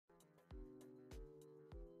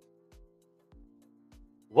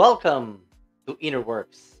Welcome to Inner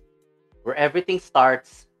Works, where everything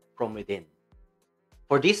starts from within.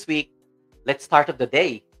 For this week, let's start up the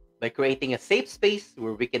day by creating a safe space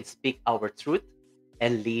where we can speak our truth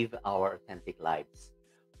and live our authentic lives.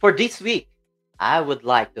 For this week, I would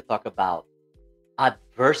like to talk about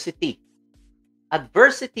adversity.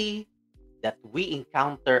 Adversity that we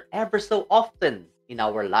encounter ever so often in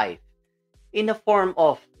our life in the form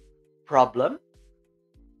of problem,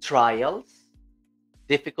 trials,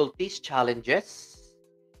 difficulties, challenges,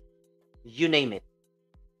 you name it,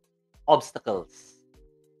 obstacles.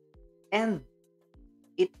 And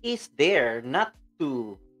it is there not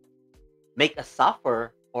to make us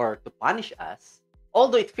suffer or to punish us,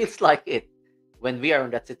 although it feels like it when we are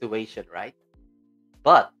in that situation, right?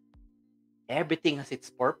 But everything has its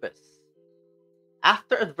purpose.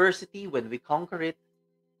 After adversity, when we conquer it,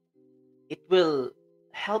 it will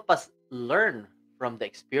help us learn from the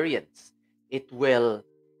experience. It will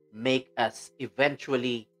make us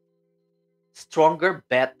eventually stronger,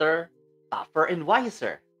 better, tougher, and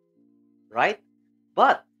wiser, right?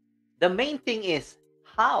 But the main thing is,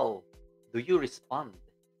 how do you respond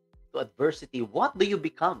to adversity? What do you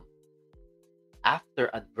become after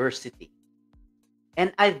adversity?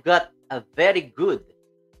 And I've got a very good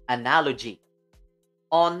analogy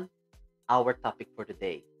on our topic for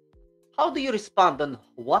today. How do you respond and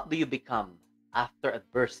what do you become after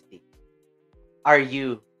adversity? Are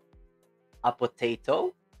you a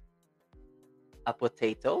potato? A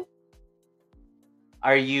potato?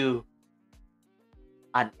 Are you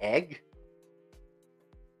an egg?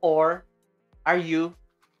 Or are you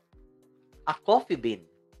a coffee bean?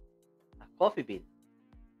 A coffee bean.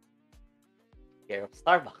 Care of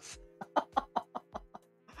Starbucks.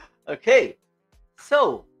 Okay,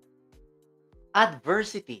 so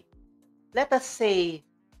adversity. Let us say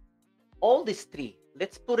all these three,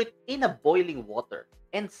 let's put it in a boiling water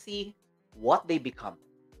and see what they become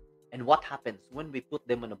and what happens when we put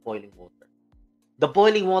them in a boiling water. The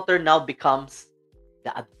boiling water now becomes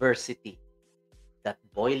the adversity, that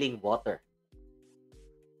boiling water.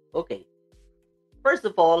 Okay, first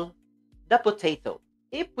of all, the potato.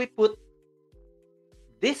 If we put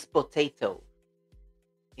this potato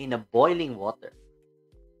in a boiling water,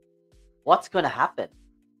 what's going to happen?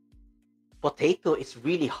 Potato is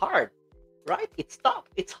really hard, right? It's tough.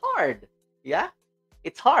 It's hard. Yeah,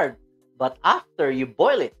 it's hard. But after you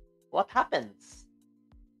boil it, what happens?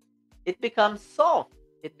 It becomes soft.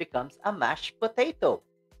 It becomes a mashed potato.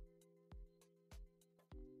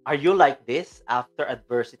 Are you like this after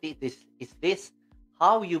adversity? Is this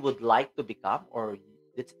how you would like to become, or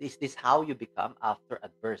is this how you become after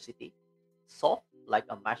adversity? Soft like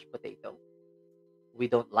a mashed potato. We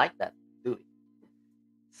don't like that, do we?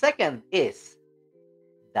 Second is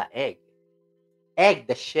the egg. Egg,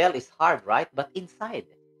 the shell is hard, right? But inside,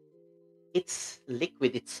 it's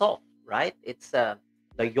liquid, it's soft, right? It's the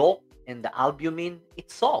yolk and the albumin,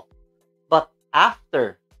 it's soft. But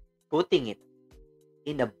after putting it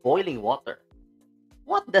in a boiling water,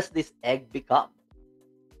 what does this egg become?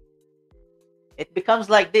 It becomes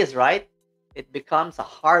like this, right? It becomes a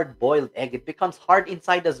hard boiled egg. It becomes hard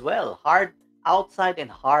inside as well, hard outside and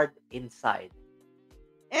hard inside.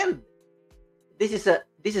 And this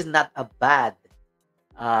is not a bad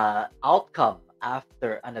outcome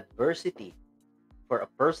after an adversity for a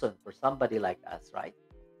person, for somebody like us, right?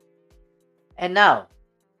 And now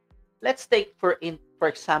let's take for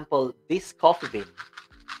example this coffee bean.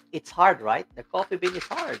 It's hard, right? The coffee bean is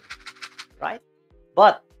hard, right?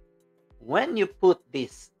 But when you put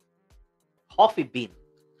this coffee bean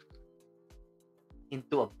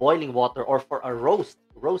into a boiling water, or for a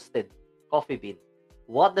roasted coffee bean,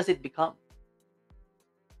 what does it become?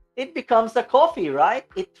 It becomes a coffee, right?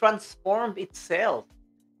 It transformed itself.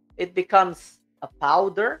 It becomes a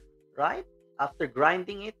powder, right? After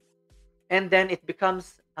grinding it, and then it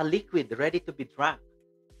becomes a liquid ready to be drunk.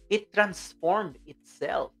 It transformed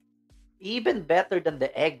itself. Even better than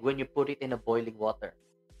the egg when you put it in a boiling water,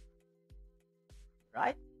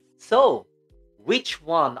 right? So, which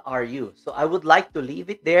one are you? So, I would like to leave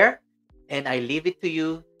it there and I leave it to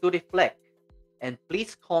you to reflect. And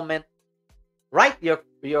please comment, write your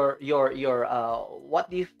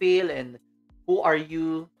what do you feel, and who are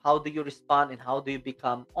you, how do you respond, and how do you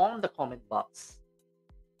become on the comment box,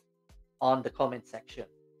 on the comment section.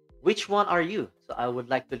 Which one are you? So I would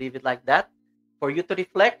like to leave it like that for you to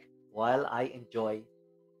reflect while I enjoy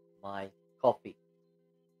my coffee.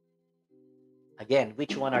 Again,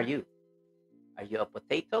 which one are you? Are you a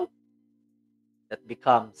potato that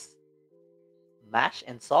becomes mashed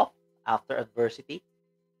and soft after adversity?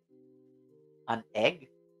 An egg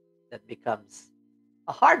that becomes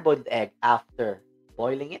a hard boiled egg after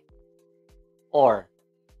boiling it? Or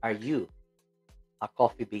are you a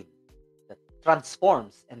coffee bean that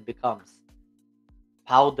transforms and becomes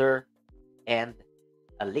powder and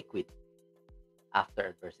a liquid after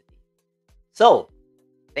adversity? So,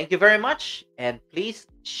 thank you very much. And please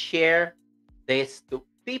share this to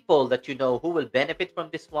people that you know who will benefit from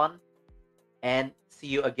this one. And see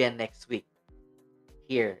you again next week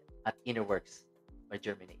here at Inner Works by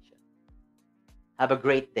JhermiNATION. Have a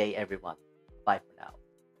great day, everyone. Bye for now.